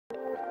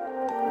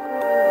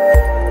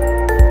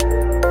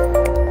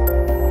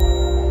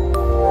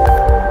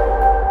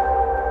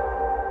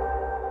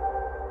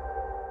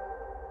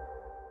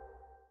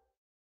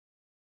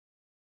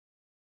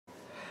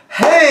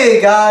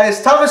Hey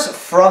guys, Thomas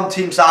from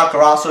Team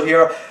Sakurasou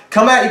here,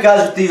 coming at you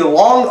guys with the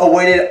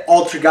long-awaited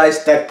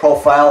Altergeist deck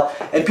profile,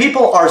 and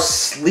people are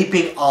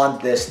sleeping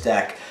on this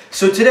deck.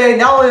 So today,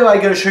 not only am I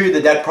going to show you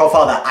the deck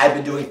profile that I've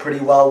been doing pretty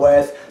well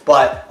with,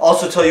 but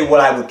also tell you what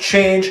I would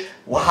change,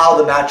 how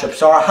the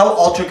matchups are, how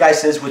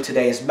Altergeist is with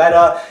today's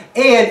meta,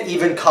 and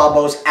even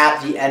combos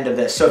at the end of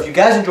this. So if you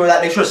guys enjoy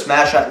that, make sure to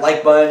smash that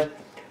like button,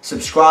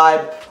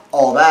 subscribe,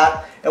 all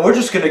that, and we're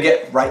just going to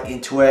get right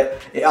into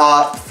it.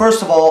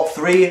 First of all,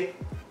 3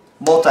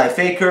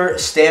 multi-faker,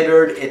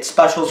 standard, it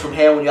specials from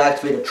hand when you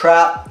activate a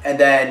trap, and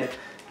then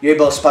you're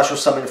able to special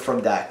summon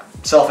from deck.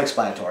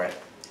 Self-explanatory.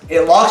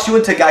 It locks you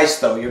into Geist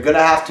though, you're going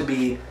to have to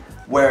be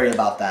wary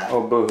about that.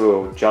 Oh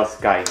boo-hoo,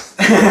 just Geist.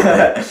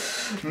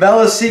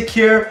 Seek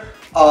here,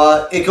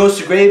 it goes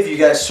to grave, you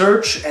guys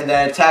search, and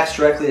then attacks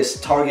directly as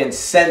target and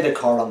send a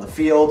card on the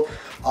field.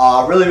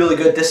 Really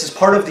good. This is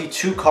part of the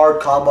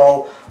 2-card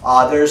combo.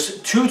 There's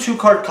 2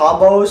 2-card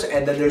combos,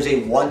 and then there's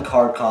a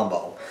 1-card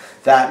combo.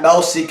 That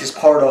Seek is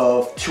part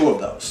of 2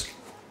 of those.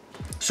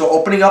 So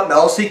opening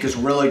up Seek is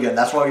really good.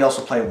 That's why we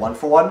also play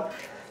 1-for-1.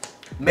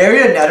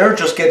 Marionetter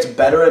just gets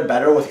better and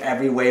better with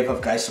every wave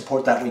of Geist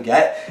support that we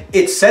get.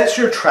 It sets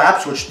your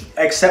traps, which,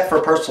 except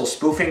for personal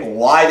spoofing,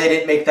 why they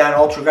didn't make that an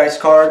Altergeist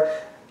card,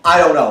 I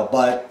don't know,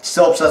 but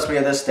still upsets me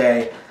to this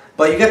day.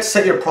 But you get to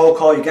set your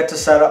protocol, you get to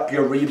set up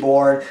your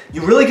reborn,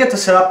 you really get to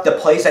set up the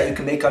plays that you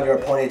can make on your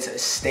opponent's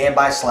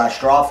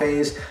standby/draw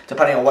phase,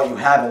 depending on what you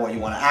have and what you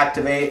want to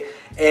activate.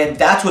 And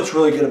that's what's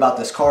really good about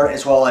this card,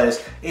 as well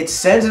as it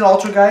sends an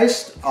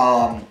Altergeist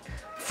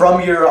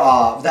from your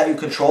that you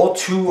control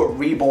to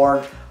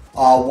reborn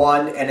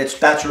 1, and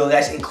that's really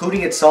nice,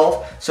 including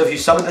itself. So if you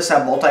summon this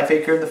at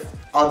multi-faker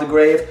on the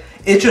grave,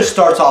 it just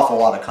starts off a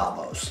lot of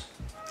combos.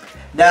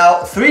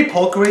 Now 3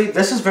 Polkery,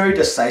 this is very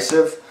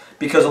decisive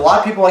because a lot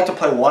of people like to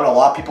play 1, a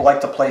lot of people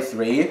like to play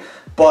 3,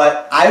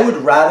 but I would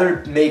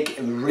rather make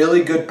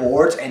really good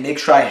boards and make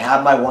sure I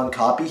have my 1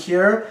 copy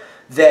here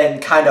than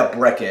kind of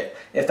brick it,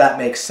 if that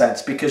makes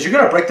sense, because you're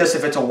going to brick this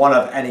if it's a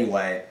 1-of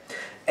anyway.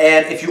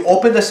 And if you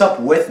open this up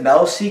with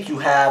Seek, you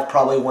have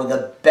probably one of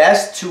the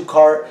best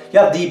 2-card, you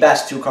have the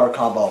best 2-card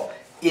combo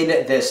in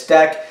this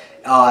deck.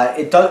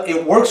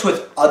 It works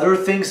with other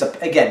things,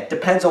 again,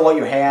 depends on what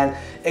your hand,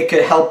 it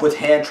could help with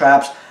hand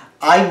traps.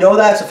 I know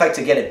that its effect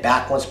to get it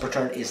back once per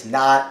turn is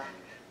not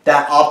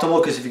that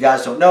optimal, because if you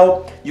guys don't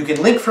know, you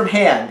can link from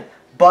hand,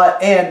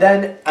 and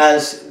then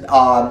as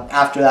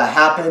after that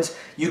happens,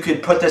 you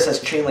could put this as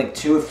chain link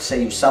 2 if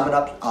say you summon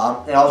up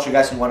an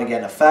Altergeist and want to get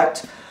an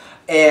effect,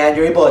 and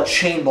you're able to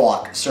chain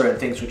block certain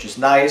things, which is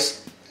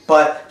nice,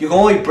 but you can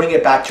only bring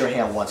it back to your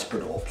hand once per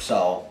duel,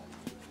 so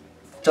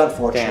it's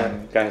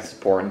unfortunate. Damn, Geist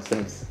support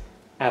seems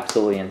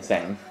absolutely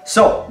insane.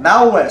 So,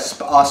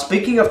 Wisp,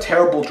 speaking of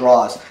terrible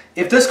draws,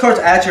 if this card's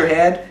added to your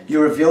hand,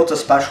 you reveal it to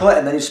special it,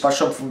 and then you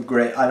special it from an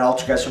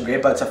Altergeist from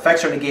grave, but its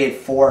effects are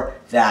negated for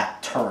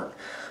that turn.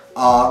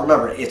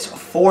 Remember, it's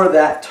for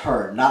that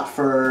turn, not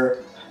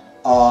for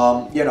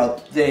you know,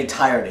 the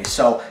entirety.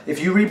 So if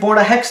you reborn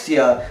a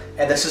Hextia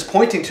and this is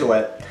pointing to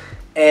it,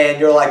 and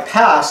you're like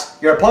pass,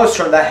 your opponent's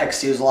turn, that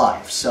Hextia is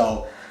live.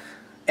 So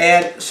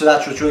that's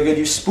what's really good.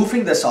 You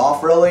spoofing this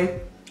off really.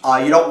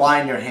 You don't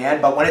line your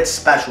hand, but when it's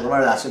special,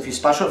 remember that. So if you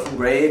special it from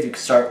grave, you can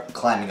start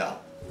climbing up.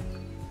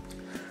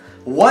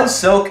 1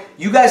 Silk,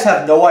 you guys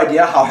have no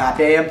idea how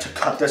happy I am to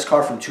cut this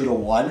card from 2 to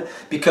 1,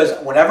 because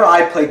whenever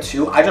I play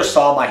 2, I just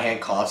saw my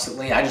hand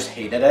constantly. I just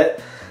hated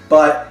it.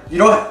 But you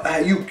know,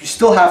 you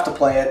still have to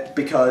play it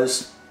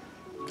because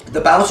the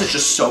bounce is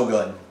just so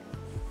good.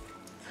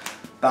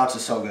 Bounce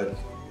is so good.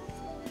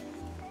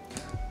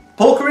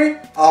 Polkery,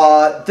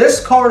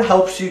 this card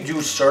helps you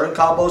do certain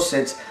combos,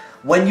 since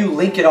when you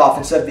link it off,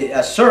 instead of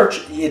a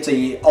search, it's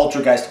a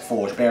Altergeist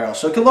Foolish Burial.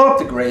 So it can load up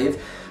the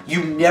grave.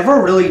 You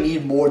never really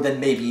need more than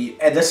maybe,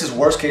 and this is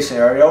worst case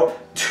scenario,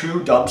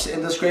 2 dumps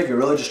in this grave. You're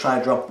really just trying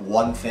to dump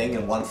 1 thing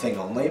and 1 thing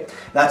only.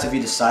 That's if you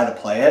decide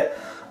to play it.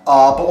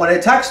 But when it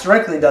attacks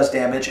directly and does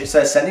damage,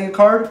 instead of sending a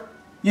card,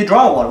 you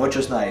draw 1, which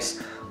is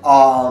nice.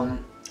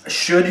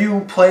 Should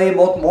you play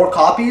more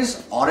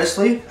copies?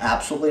 Honestly,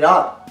 absolutely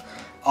not.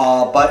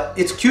 But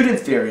it's cute in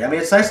theory. I mean,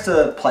 it's nice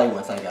to play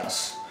with, I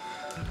guess.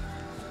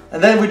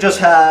 And then we just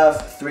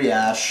have 3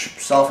 Ash,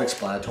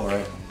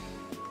 self-explanatory.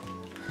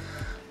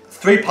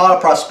 3 Pot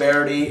of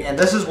Prosperity, and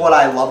this is what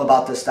I love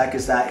about this deck,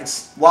 is that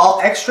it's,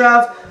 while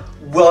Extrav,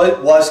 well, it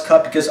was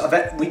cut because of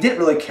it, we didn't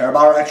really care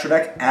about our extra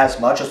deck as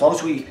much. As long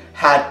as we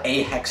had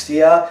a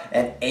Hextia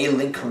and a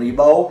Link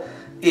Karibo,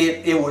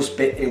 it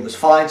was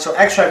fine. So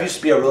Extrav used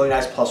to be a really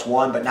nice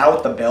 +1, but now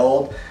with the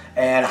build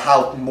and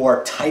how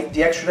more tight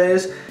the extra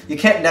is, you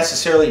can't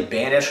necessarily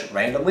banish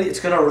randomly. It's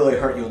going to really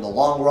hurt you in the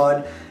long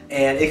run,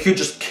 and it could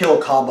just kill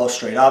combo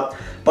straight up.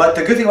 But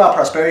the good thing about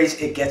Prosperity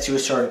is it gets you a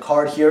certain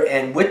card here,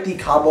 and with the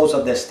combos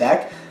of this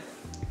deck,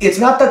 it's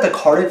not that the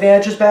card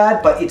advantage is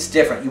bad, but it's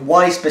different. You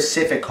want a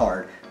specific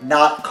card,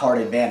 not card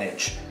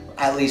advantage.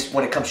 At least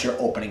when it comes to your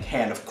opening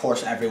hand. Of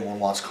course, everyone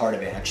wants card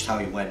advantage. It's how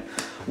you win.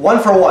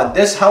 1-for-1.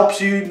 This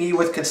helps me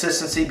with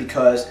consistency,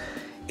 because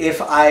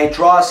if I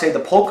draw, say, the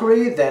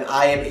Polkery, then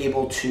I am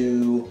able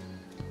to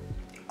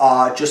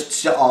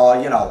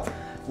you know,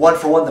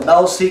 1-for-1 the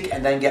Metalseek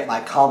and then get my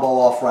combo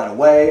off right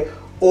away.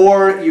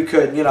 Or you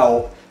could, you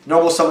know,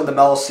 normal summon the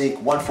Metalseek,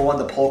 1-for-1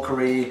 the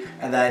Polkari,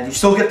 and then you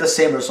still get the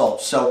same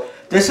results. So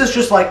this is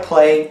just like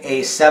playing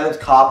a 7th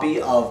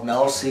copy of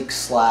Metalseek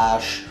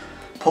slash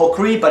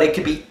Polkari, but it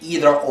could be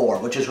either or,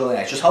 which is really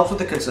nice. Just helps with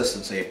the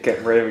consistency.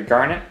 Get rid of your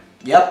Garnet?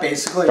 Yep,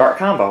 basically. Start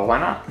combo, why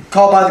not?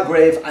 Call by the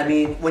Grave. I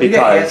mean, when you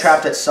get hand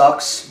trapped, it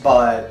sucks,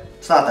 but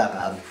it's not that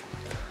bad.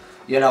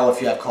 You know,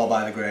 if you have Call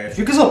by the Grave.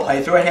 You can still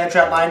play through a hand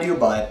trap, mind you,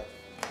 but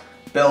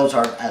builds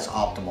aren't as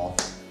optimal.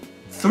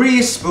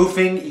 3,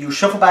 spoofing. You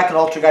shuffle back an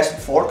Altergeist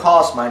at 4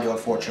 cost, mind you,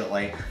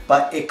 unfortunately.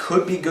 But it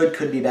could be good,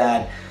 could be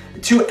bad.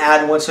 2,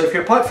 add 1. So if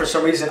your opponent, for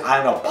some reason,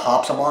 I don't know,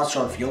 pops a monster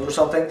on field or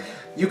something,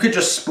 you could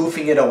just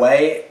spoofing it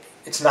away.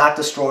 It's not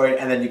destroyed,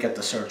 and then you get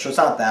the search. So it's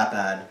not that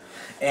bad.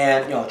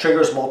 And, you know,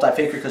 triggers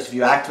multi-faker, because if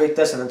you activate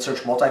this and then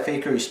search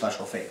multi-faker, you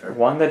special faker.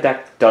 One, the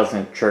deck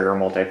doesn't trigger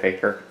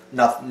multi-faker.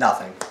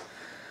 Nothing.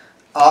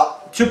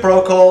 2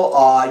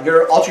 protocol,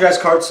 your Altergeist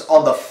cards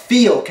on the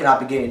field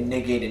cannot be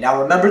negated.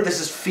 Now remember, this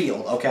is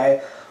field,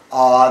 okay?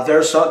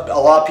 There's a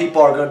lot of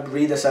people are going to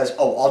read this as,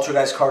 oh,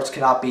 Altergeist cards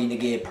cannot be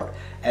negated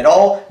at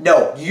all.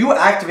 No, you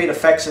activate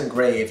effects in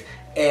Grave,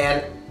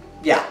 and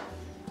yeah,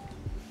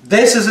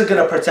 this isn't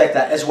going to protect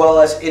that, as well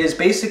as it is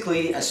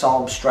basically a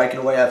Solemn Strike in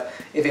a way of,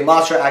 if a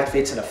monster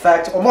activates an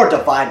effect, or more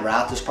Divine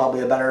Wrath is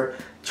probably a better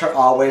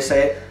way to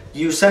say it,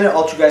 you send an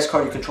Altergeist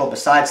card you control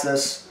besides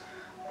this,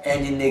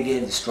 and you negate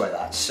and destroy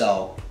that.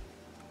 So,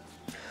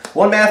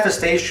 1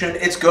 manifestation,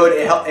 it's good.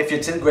 If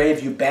it's in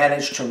Grave, you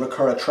banish to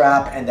recur a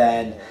trap, and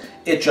then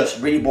it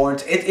just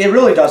reborns. It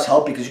really does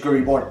help because you can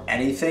reborn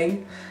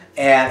anything.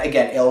 And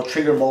again, it'll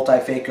trigger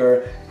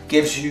multi-faker,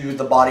 gives you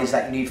the bodies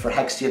that you need for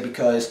Hextia,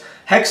 because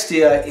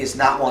Hextia is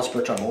not once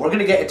per turn. But we're going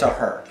to get into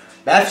her.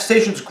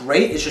 Manifestation's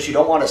great, it's just you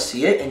don't want to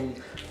see it, and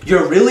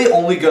you're really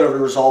only going to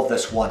resolve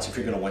this once if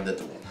you're going to win the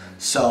duel.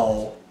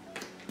 So,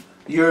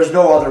 there's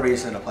no other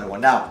reason to play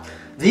one. Now,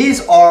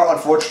 these are,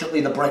 unfortunately,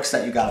 the bricks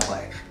that you gotta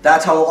play.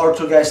 That's how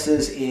Altergeist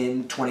is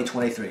in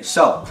 2023.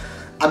 So,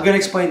 I'm gonna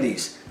explain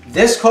these.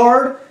 This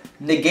card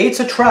negates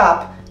a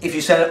trap if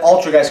you send an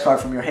Altergeist card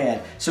from your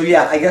hand. So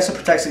yeah, I guess it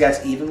protects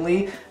against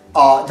evenly.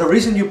 The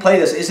reason you play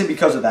this isn't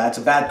because of that, it's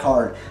a bad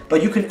card,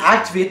 but you can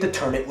activate the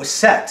turn it was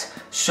set.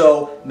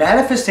 So,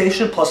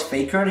 Manifestation plus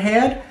Faker in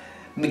hand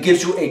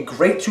gives you a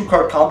great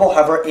 2-card combo.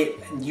 However,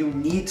 you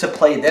need to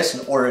play this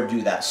in order to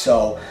do that.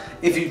 So,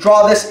 if you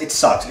draw this, it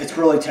sucks. It's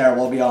really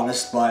terrible, to be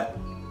honest, but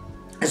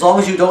as long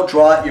as you don't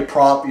draw it,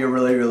 you're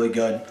really, really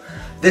good.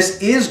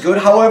 This is good,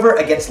 however,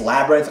 against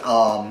Labyrinth.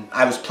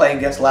 I was playing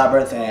against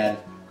Labyrinth, and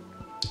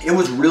it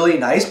was really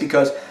nice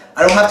because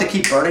I don't have to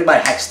keep burning my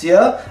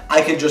Hextia.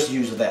 I can just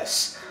use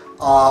this,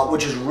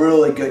 which is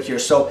really good here.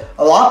 So,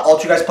 a lot of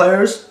Altergeist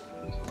players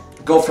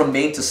go from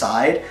main to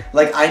side.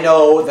 Like, I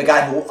know the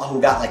guy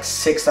who got like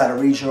 6th at a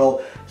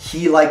regional,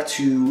 he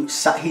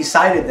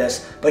sided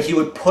this, but he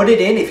would put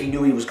it in if he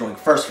knew he was going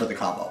first for the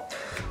combo.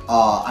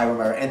 I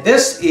remember. And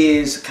this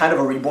is kind of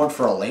a reborn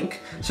for a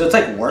Link, so it's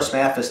like worse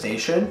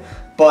manifestation,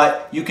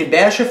 but you can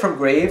banish it from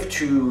Grave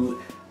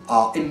to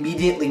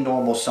immediately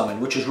normal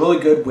summon, which is really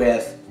good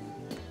with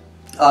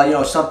you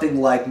know,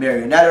 something like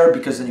Marionetter,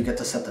 because then you get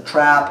to set the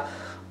trap.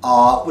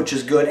 Which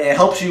is good, and it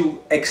helps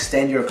you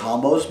extend your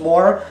combos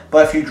more,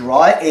 but if you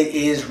draw it, it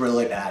is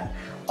really bad.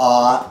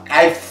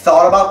 I've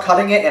thought about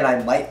cutting it, and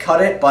I might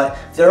cut it, but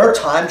there are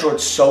times where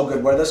it's so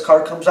good where this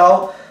card comes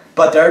out,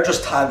 but there are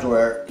just times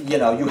where, you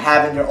know, you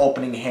have in your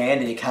opening hand,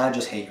 and you kind of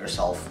just hate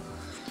yourself.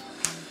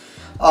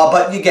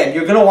 But again,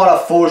 you're going to want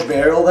to Foolish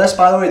Burial this,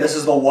 by the way. This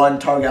is the one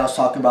target I was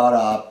talking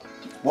about.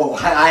 Well,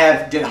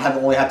 I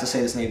only have to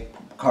say this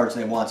card's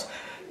name once.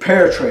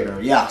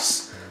 Paratrader,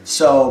 yes.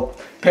 So,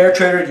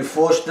 Paratrader, you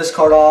Foolish this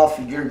card off,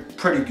 you're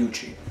pretty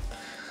Gucci.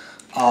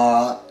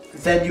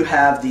 Then you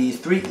have the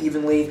 3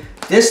 evenly.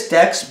 This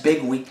deck's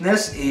big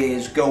weakness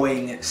is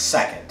going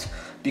second,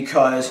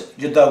 because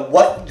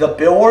the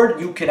board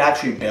you can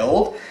actually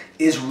build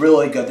is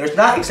really good. There's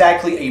not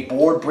exactly a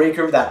board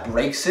breaker that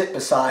breaks it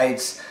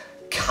besides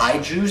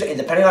Kaijus, and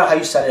depending on how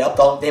you set it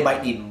up, they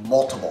might need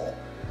multiple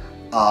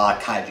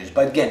Kaijus.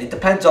 But again, it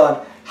depends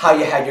on how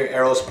you had your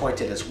arrows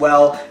pointed as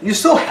well. You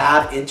still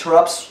have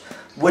interrupts,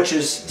 which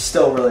is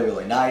still really,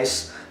 really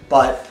nice.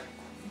 But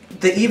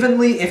the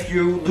evenly, if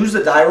you lose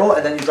the die roll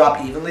and then you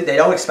drop evenly, they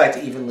don't expect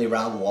evenly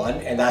round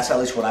 1, and that's at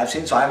least what I've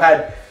seen. So I've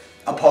had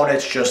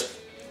opponents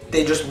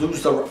they just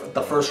lose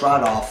the first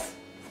round off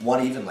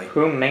 1 evenly.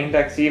 Who main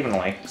decks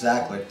evenly?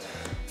 Exactly.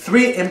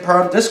 3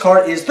 Imperm. This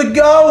card is the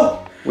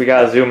GO! We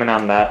gotta zoom in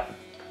on that.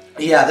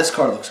 Yeah, this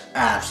card looks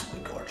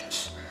absolutely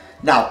gorgeous.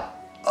 Now,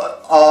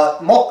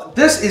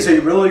 this is a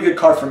really good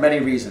card for many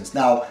reasons.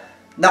 Now,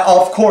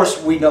 of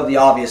course, we know the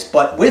obvious,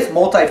 but with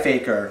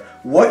Multi-Faker,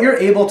 what you're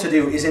able to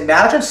do is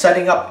imagine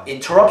setting up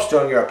interrupts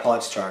during your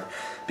opponent's turn.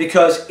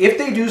 Because if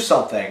they do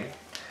something,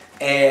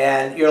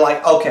 and you're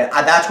like, okay,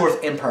 that's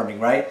worth imperming,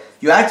 right?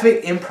 You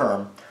activate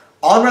Imperm.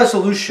 On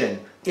resolution,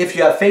 if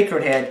you have Faker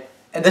in hand,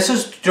 and this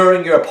is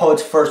during your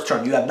opponent's first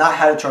turn, you have not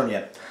had a turn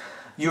yet,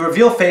 You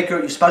reveal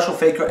Faker, you special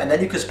Faker, and then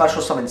you can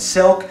special summon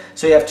Silk.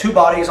 So you have 2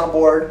 bodies on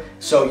board.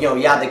 So, you know,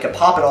 yeah, they can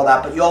pop and all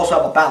that, but you also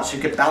have a bounce. So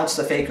you could bounce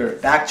the Faker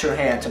back to your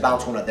hand to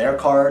bounce one of their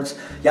cards.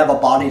 You have a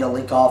body to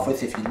link off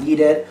with if you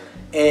need it.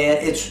 And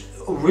it's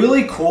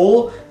really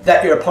cool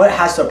that your opponent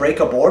has to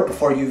break a board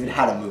before you even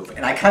had a move.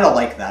 And I kind of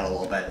like that a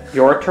little bit.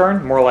 Your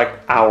turn? More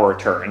like our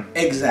turn.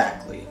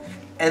 Exactly.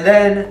 And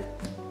then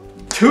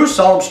 2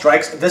 Solemn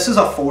Strikes. This is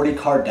a 40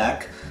 card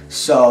deck.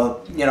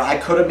 So, you know, I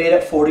could have made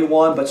it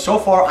 41, but so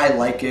far I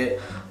like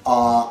it.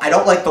 I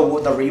don't like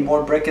the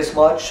Reborn brick as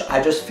much. I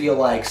just feel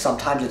like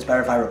sometimes it's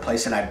better if I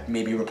replace it, I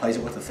maybe replace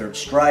it with a 3rd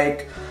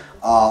strike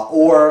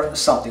or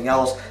something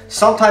else.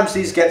 Sometimes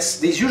these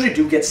usually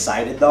do get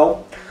sided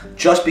though,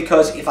 just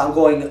because if I'm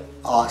going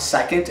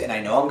second and I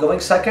know I'm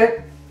going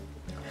second,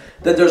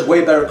 then there's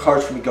way better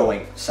cards for me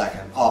going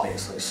second,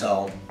 obviously.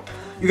 So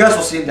you guys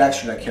will see in the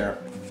extra deck here.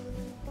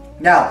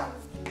 Now,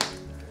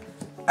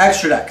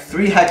 extra deck,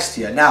 3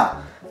 Hextia.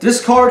 Now,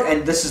 this card,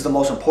 and this is the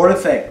most important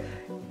thing,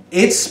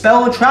 its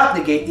spell and trap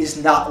negate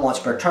is not once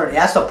per turn. It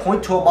has to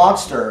point to a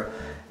monster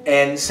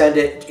and send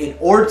it in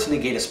order to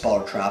negate a spell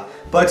or trap,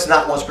 but it's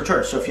not once per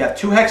turn. So if you have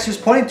 2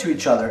 Hexias pointing to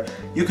each other,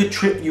 you could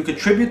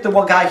tribute the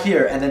one guy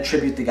here and then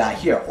tribute the guy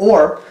here.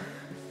 Or,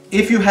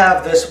 if you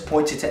have this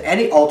pointed to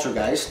any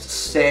Altergeist,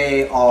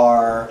 say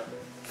our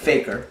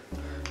Faker,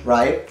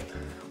 right?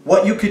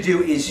 What you could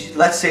do is,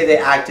 let's say they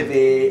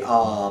activate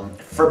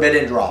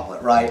Forbidden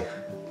Droplet, right?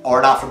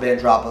 Or not Forbidden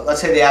Droplet. Let's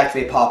say they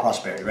activate Power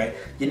Prosperity, right?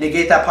 You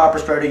negate that Power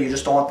Prosperity, you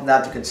just don't want them to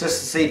have the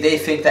consistency. They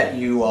think that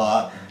you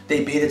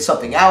they baited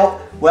something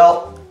out.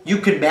 Well, you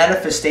could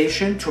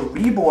Manifestation to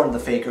Reborn the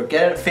Faker,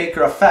 get a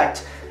Faker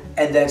effect,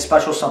 and then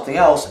special something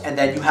else, and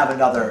then you have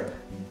another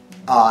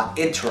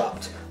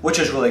interrupt, which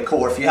is really cool.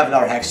 Or if you have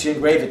another Hexia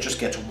engraved, it just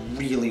gets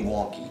really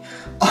wonky.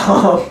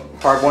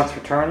 Hard once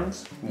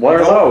returns? What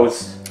are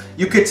those?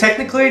 You could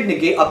technically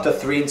negate up to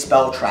 3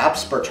 spell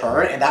traps per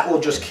turn, and that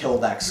will just kill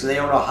decks, so they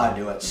don't know how to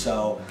do it.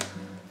 So,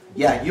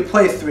 yeah, you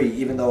play 3,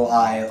 even though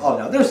oh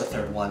no, there's a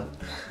 3rd one.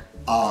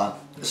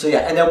 So yeah,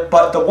 and then,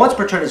 but the once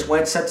per turn is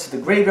when sent to the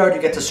graveyard,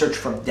 you get to search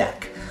from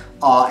deck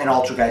an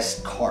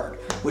Altergeist card,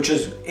 which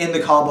is in the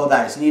combo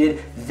that is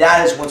needed.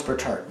 That is once per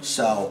turn,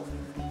 so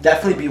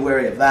definitely be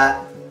wary of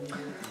that.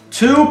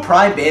 2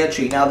 Prime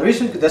Banshee. Now the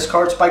reason this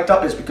card spiked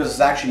up is because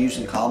it's actually used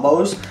in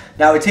combos.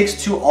 Now it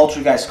takes 2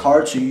 Altergeist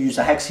cards, so you use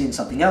a Hexie and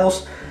something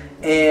else,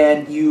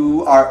 and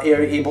you are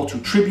able to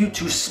tribute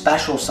to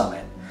special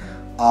summon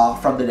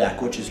from the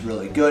deck, which is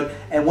really good.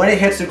 And when it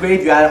hits the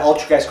grave, you add an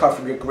Altergeist card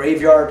from your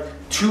graveyard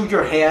to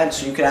your hand,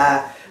 so you can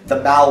add the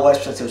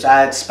Malwisp since it was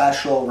added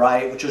special,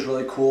 right, which is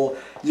really cool.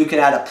 You can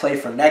add a play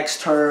for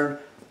next turn.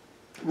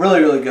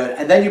 Really, really good.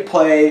 And then you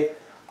play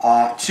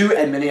 2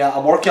 Adminia.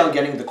 I'm working on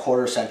getting the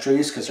quarter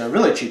centuries because they're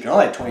really cheap. They're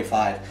only like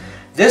 25.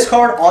 This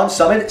card on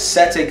summon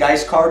sets a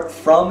Geist card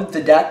from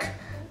the deck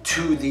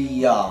to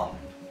the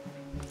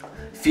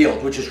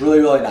field, which is really,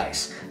 really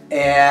nice.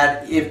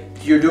 And if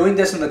you're doing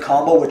this in the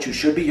combo, which you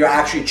should be, you're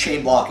actually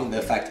chain blocking the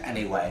effect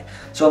anyway.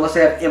 So unless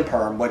they have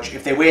Imperm, which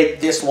if they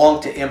wait this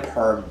long to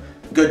Imperm,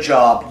 good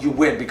job, you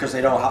win because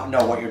they don't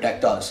know what your deck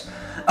does.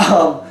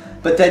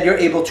 But then you're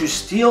able to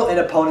steal an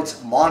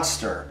opponent's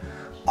monster.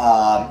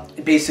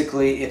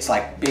 Basically it's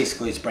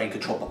brain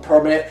control but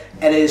permanent,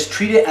 and it is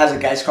treated as a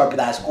Geist card, but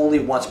that is only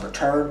once per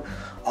turn.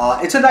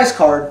 It's a nice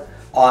card.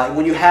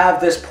 When you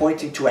have this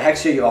pointing to a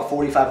Hexia, you have a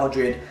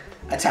 4,500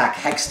 attack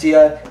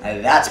Hextia,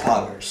 and that's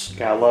poggers.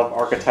 Gotta love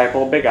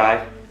archetypal big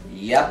eye.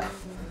 Yep.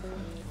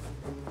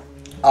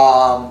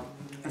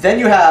 Then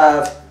you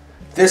have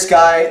this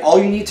guy. All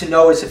you need to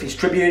know is if he's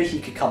tributed, he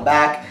could come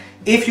back.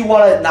 If you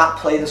want to not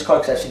play this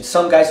card, because I've seen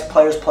some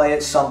players play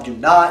it, some do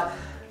not.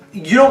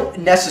 You don't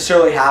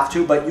necessarily have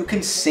to, but you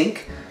can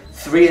sync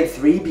 3 and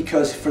 3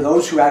 because for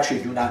those who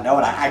actually do not know,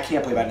 and I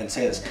can't believe I didn't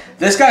say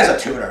this guy's a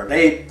tuner.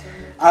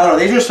 I don't know,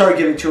 they just started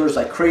giving tuners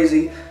like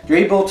crazy. You're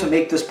able to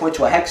make this point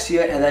to a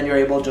Hexia, and then you're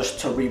able just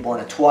to reborn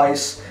it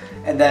twice.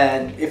 And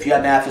then if you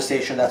have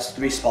Manifestation, that's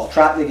 3 spell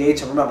trap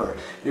negates. And remember,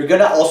 you're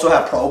going to also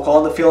have Protocol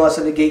in the field as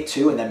a negate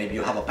too, and then maybe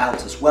you have a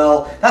bounce as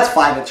well. That's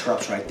 5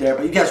 interrupts right there,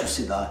 but you guys will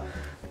see the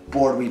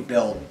board we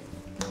build.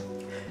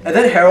 And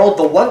then Herald,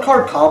 the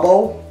 1-card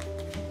combo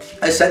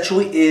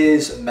essentially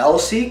is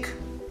Meloseek.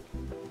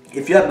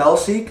 If you have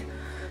Meloseek,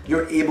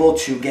 you're able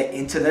to get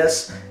into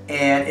this,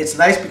 and it's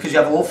nice because you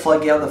have a little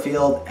floodgate on the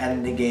field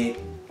and negate.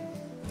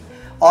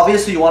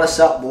 Obviously, you want to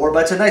set up more,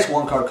 but it's a nice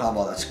 1-card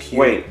combo that's cute.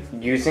 Wait,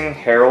 using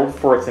Herald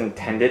for its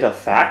intended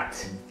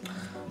effect?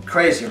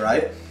 Crazy,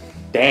 right?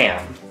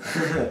 Damn.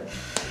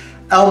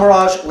 El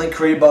Mirage,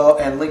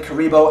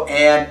 Linkuriboh,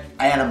 and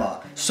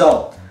Anima.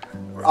 So,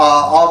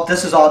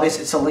 this is obvious.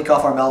 It's a link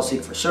off our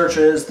Meloseek for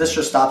searches. This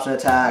just stops an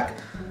attack.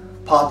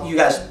 You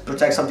guys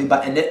protect something,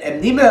 but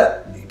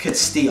Anima could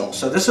steal.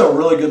 So this is a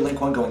really good Link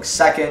 1 going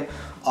second.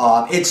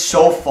 It's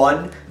so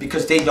fun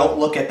because they don't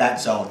look at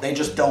that zone. They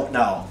just don't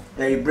know.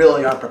 They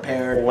really aren't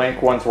prepared. Link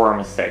 1s were a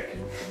mistake.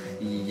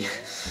 Yeah.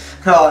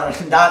 No,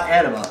 not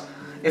Anima.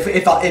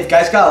 If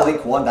guys got a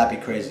Link 1, that'd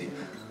be crazy.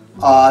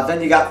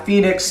 Then you got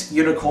Phoenix,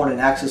 Unicorn,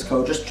 and Access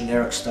Code, just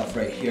generic stuff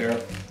right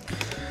here.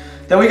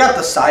 Then we got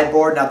the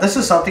sideboard. Now this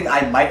is something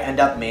I might end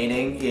up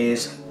maining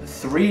is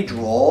 3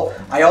 Droll.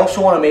 I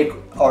also want to make,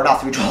 or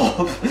not 3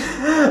 Droll.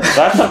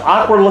 That's an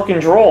awkward looking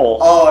Droll.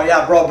 Oh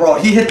yeah, bro.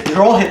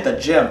 Droll hit the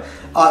gym.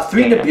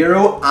 3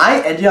 Nibiru.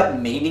 I ended up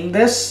maining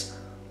this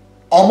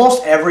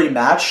almost every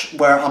match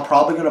where I'm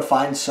probably going to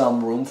find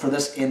some room for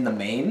this in the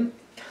main.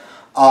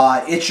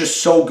 It's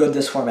just so good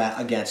this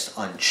format against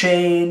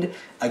Unchained,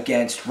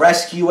 against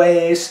Rescue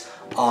Ace,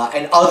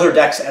 and other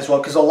decks as well,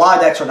 because a lot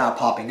of decks are not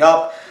popping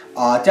up.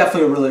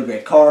 Definitely a really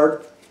great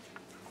card.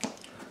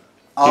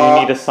 Do you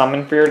need a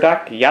summon for your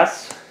deck?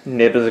 Yes,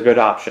 Nib is a good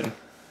option.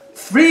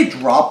 3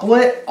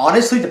 Droplet,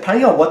 honestly,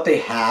 depending on what they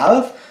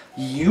have,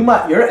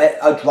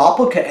 a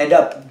Droplet can end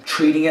up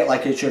treating it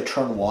like it's your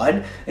turn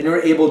 1, and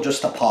you're able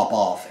just to pop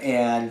off.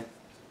 And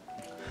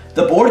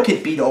the board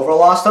could beat over a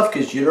lot of stuff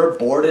because your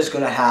board is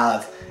going to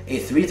have a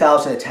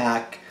 3000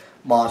 attack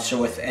monster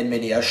with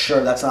Enminia.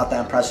 Sure, that's not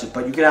that impressive,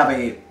 but you can have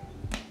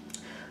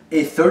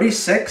a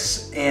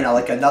 36 and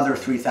like another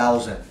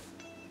 3000,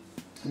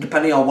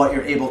 depending on what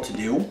you're able to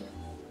do.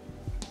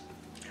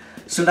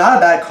 So not a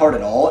bad card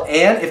at all.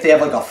 And if they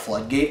have like a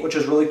Floodgate, which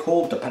is really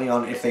cool, depending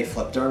on if they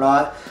flipped or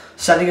not.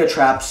 Sending a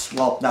traps,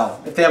 well, no.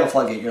 If they have a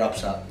Floodgate, you're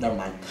upset. Never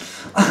mind.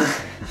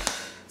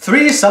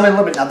 3 Summon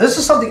Limit. Now this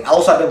is something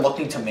else I've been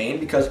looking to main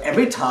because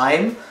every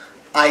time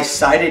I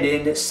sided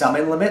in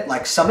Summon Limit,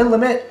 like Summon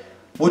Limit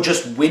would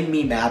just win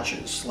me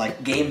matches,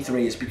 like game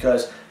 3s,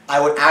 because I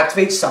would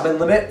activate Summon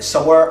Limit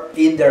somewhere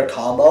in their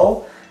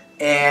combo,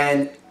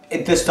 and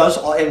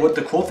and what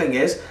the cool thing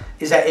is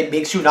that it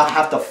makes you not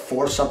have to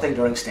force something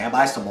during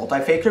standbys to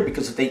multi-faker,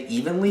 because if they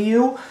evenly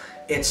you,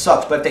 it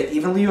sucks. But if they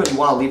evenly you and you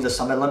want to leave the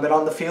summon limit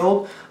on the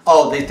field,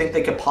 oh, they think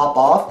they can pop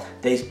off,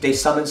 they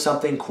summon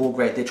something, cool,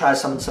 great. They try to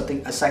summon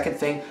something, a second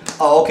thing,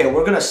 oh, okay,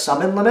 we're going to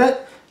summon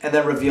limit and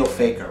then reveal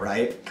faker,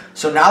 right?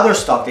 So now they're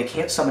stuck, they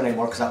can't summon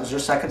anymore because that was their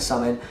second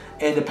summon,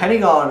 and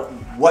depending on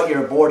what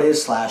your board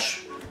is,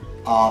 slash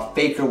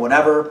faker,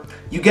 whatever,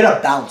 you get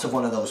a bounce of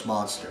one of those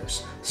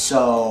monsters.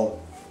 So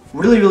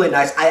really, really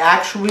nice. I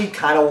actually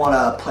kind of want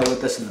to play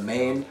with this in the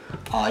main.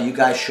 You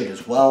guys should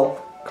as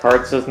well.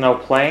 Card says no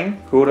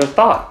playing. Who would have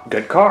thought?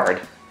 Good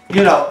card.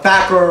 You know,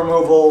 back row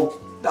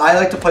removal. I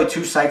like to play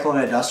 2 Cyclone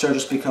and a Duster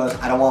just because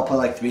I don't want to play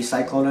like 3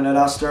 Cyclone and a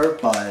Duster,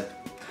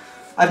 but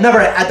I've never,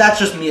 that's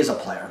just me as a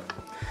player.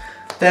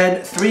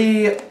 Then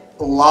 3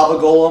 Lava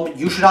Golem.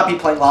 You should not be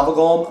playing Lava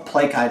Golem,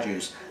 play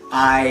Kaijus.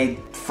 I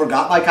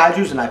forgot my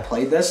Kaijus and I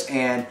played this,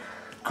 and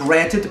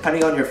granted,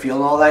 depending on your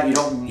field and all that, you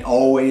don't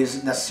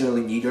always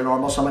necessarily need your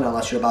normal summon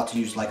unless you're about to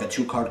use like a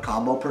 2-card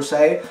combo per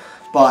se,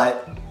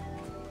 but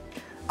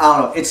I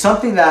don't know. It's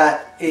something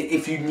that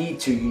if you need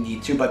to, you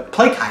need to, but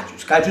play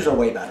Kaijus. Kaijus are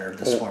way better in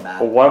this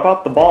format. What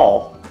about the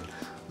ball?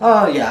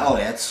 Oh yeah,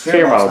 it's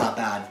Fear Mode's not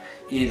bad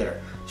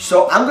either.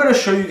 So I'm going to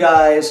show you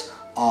guys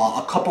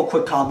a couple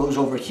quick combos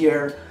over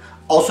here.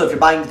 Also, if you're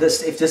buying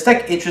this, if this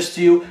deck interests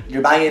you, and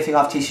you're buying anything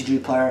off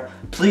TCG Player,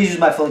 please use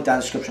my affiliate link down in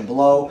the description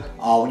below.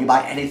 When you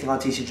buy anything on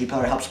TCG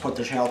Player, it helps support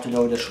the channel to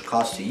no additional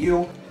cost to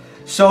you.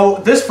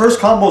 So this first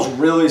combo is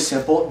really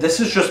simple. This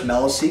is just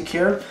Meloseek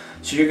here.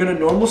 So you're going to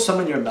normal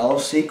summon your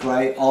Meloseek,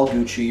 right? All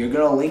Gucci. You're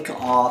going to link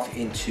off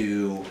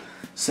into,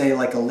 say,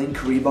 like a Link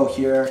Rebo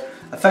here.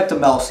 Effective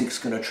Meloseek is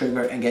going to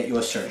trigger and get you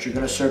a search. You're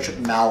going to search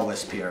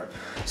Malwisp here.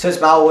 Since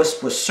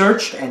Malwisp was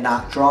searched and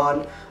not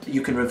drawn,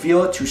 you can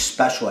reveal it to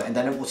special it, and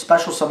then it will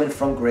special summon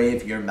from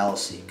grave your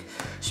Meloseek.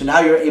 So now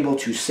you're able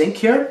to sync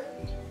here,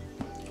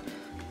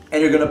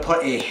 and you're going to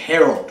put a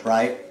Herald,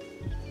 right,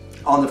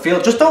 on the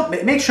field. Just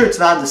don't, make sure it's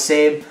not in the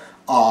same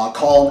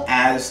column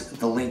as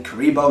the Link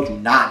Rebo. Do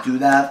not do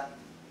that.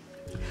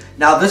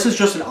 Now this is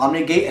just an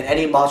Omnigate, and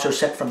any monster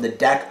sent from the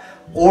deck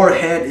or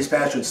hand is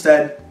banished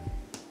instead.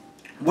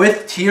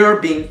 With tier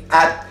being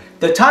at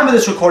the time of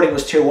this recording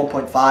was tier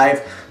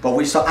 1.5,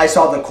 but I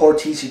saw the core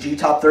TCG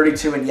top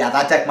 32, and yeah,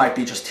 that deck might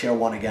be just tier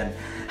 1 again,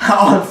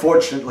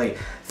 unfortunately.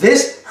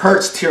 This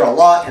hurts tier a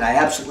lot, and I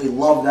absolutely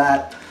love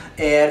that.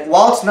 And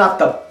while it's not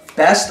the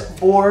best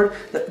board,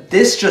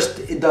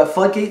 the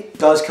Floodgate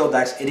does kill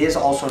decks. It is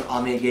also an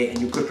Omnigate, and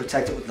you could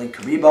protect it with Link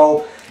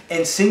Karibo.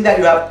 And seeing that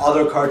you have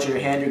other cards in your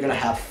hand, you're going to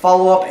have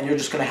follow-up, and you're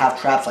just going to have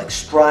traps like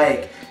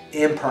Strike,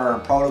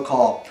 Imperm,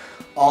 Protocol,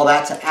 all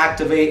that to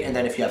activate. And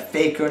then if you have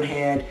Faker in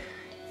hand,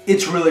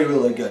 it's really,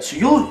 really good. So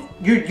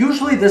you're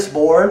usually this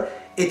board,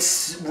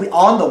 it's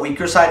on the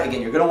weaker side.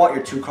 Again, you're going to want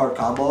your 2-card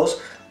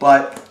combos,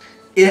 but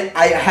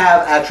I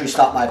have actually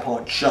stopped my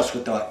opponent just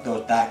with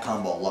that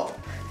combo alone.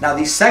 Now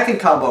the second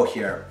combo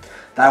here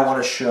that I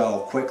want to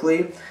show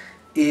quickly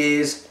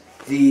is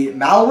the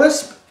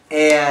Malwisp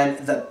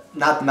and the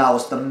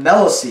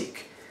Meloseek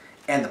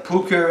and the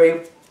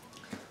Pukuri.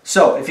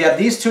 So if you have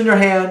these 2 in your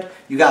hand,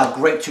 you got a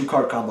great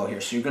 2-card combo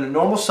here. So you're going to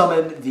normal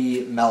summon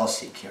the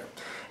Meloseek here.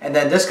 And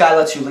then this guy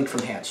lets you link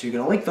from hand. So you're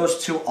going to link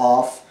those 2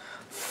 off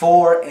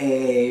for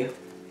a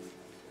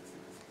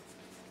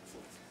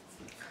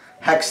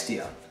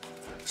Hextia.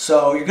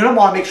 So you're going to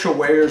want to make sure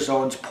where your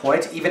zones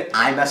point. Even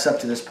I mess up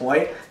to this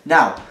point.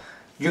 Now,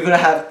 you're going to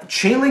have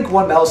Chainlink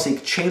 1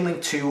 Metalseek,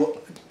 Chainlink 2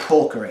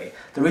 Polkare.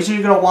 The reason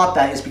you're going to want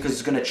that is because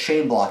it's going to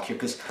chain block here,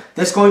 because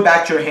this going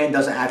back to your hand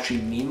doesn't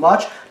actually mean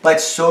much, but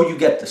so you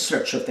get the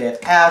search. So if they have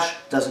Ash,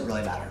 doesn't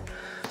really matter.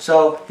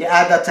 So you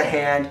add that to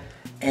hand,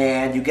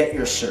 and you get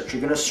your search.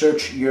 You're going to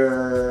search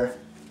your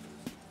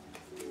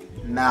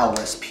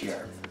Maliwisp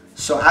here.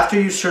 So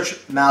after you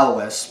search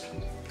Maliwisp,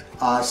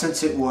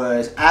 since it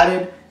was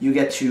added, you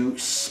get to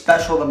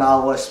special the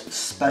Maliwisp,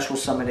 special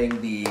summoning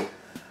the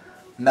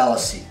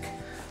Metalseek.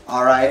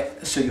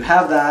 Alright, so you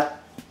have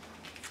that.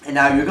 And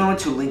now you're going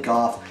to link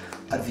off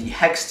the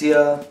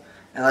Hextia,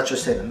 and let's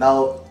just say the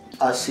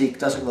Metalseek,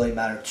 doesn't really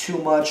matter too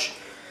much,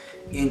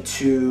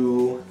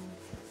 into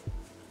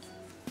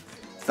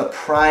the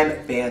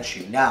Prime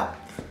Banshee. Now,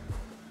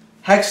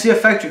 Hextia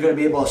effect, you're going to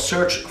be able to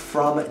search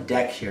from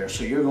deck here.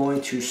 So you're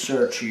going to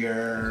search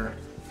your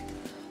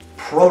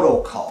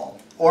Protocol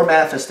or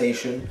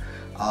Manifestation,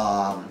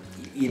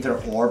 either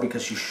or,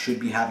 because you should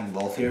be having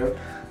both here.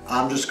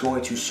 I'm just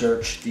going to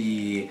search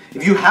the,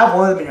 if you have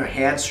one of them in your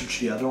hand, search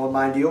the other one,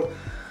 mind you.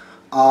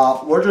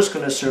 We're just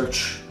going to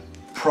search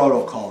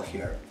Protocol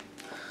here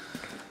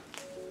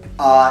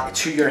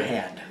to your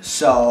hand.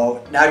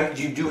 So now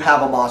you do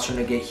have a monster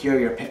negate here,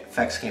 your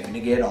effects can't be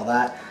negated, all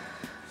that.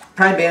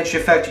 Prime Banshee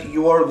effect,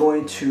 you are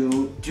going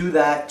to do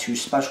that to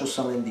special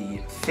summon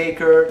the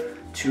Faker,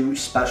 to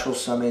special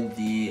summon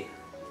the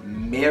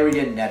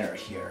Marionetter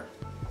here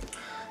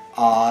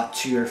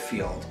to your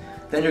field.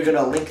 Then you're going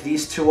to link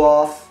these two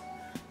off,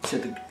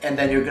 and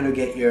then you're going to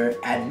get your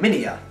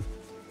Adminia.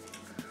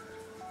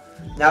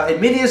 Now,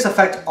 Adminia's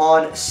effect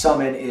on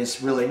summon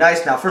is really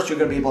nice. Now, first you're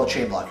going to be able to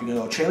chain block. You're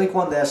going to go Chainlink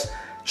 1 this,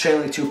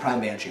 Chainlink 2 Prime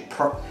Banshee.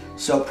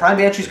 So Prime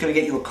Banshee is going to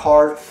get you a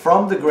card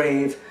from the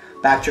grave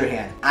back to your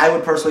hand. I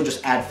would personally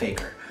just add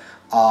Faker.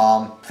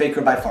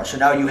 Faker by far. So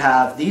now you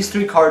have these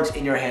 3 cards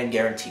in your hand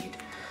guaranteed,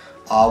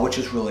 which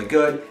is really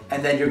good.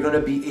 And then you're going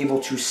to be able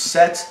to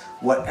set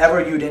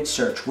whatever you didn't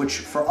search, which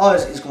for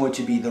us is going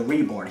to be the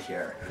Reborn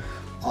here.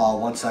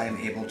 Once I am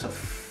able to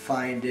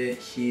find it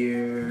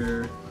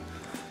here,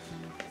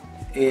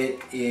 it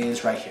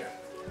is right here.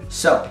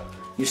 So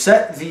you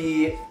set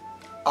the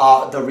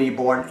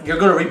Reborn. You're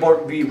going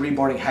to be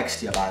reborning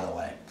Hextia, by the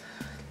way.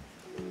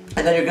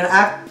 And then you're going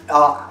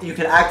to you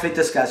can activate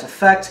this guy's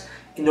effect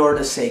in order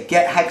to say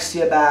get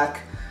Hextia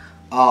back.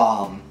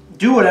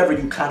 Do whatever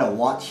you kind of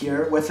want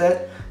here with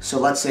it. So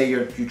let's say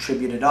you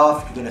tribute it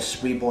off, you're going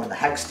to reborn the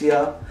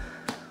Hextia,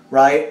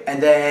 right?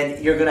 And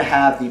then you're going to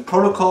have the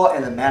Protocol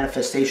and the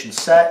Manifestation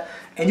set,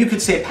 and you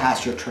could say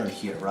pass your turn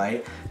here,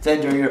 right?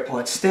 Then during your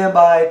opponent's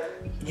standby,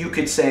 you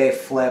could say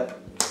flip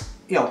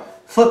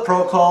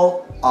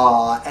Protocol,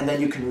 and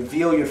then you can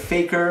reveal your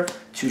Faker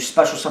to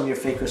special summon your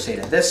Faker, say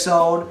to this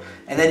zone,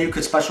 and then you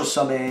could special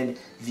summon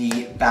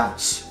the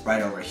Bounce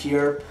right over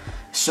here.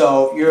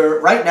 So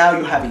right now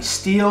you have a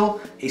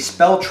Steal, a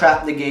Spell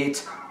Trap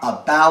negate,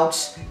 a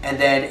Bounce, and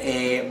then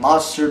a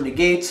Monster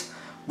negate,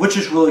 which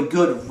is really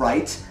good,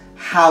 right?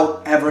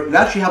 However, you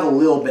actually have a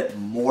little bit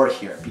more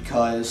here,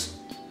 because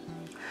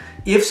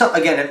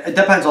again, it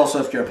depends also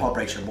if your opponent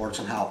breaks your board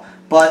somehow,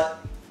 but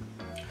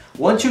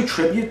once you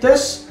tribute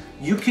this,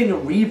 you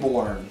can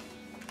reborn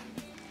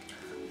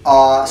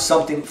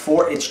something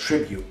for its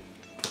tribute,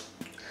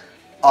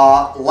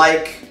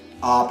 like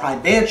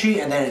Prime Banshee,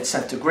 and then it's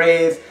sent to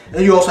grave. And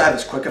then you also have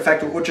this quick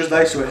effect, which is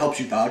nice, so it helps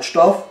you dodge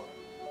stuff.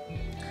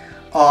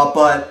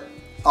 But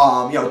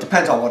it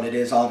depends on what it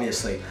is,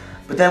 obviously.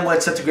 But then when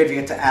it's sent to grave, you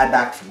get to add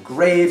back from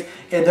grave.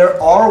 And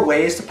there are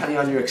ways, depending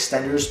on your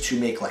extenders, to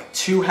make like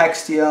 2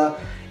 Hextia.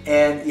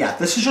 And yeah,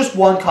 this is just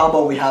one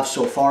combo we have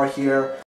so far here.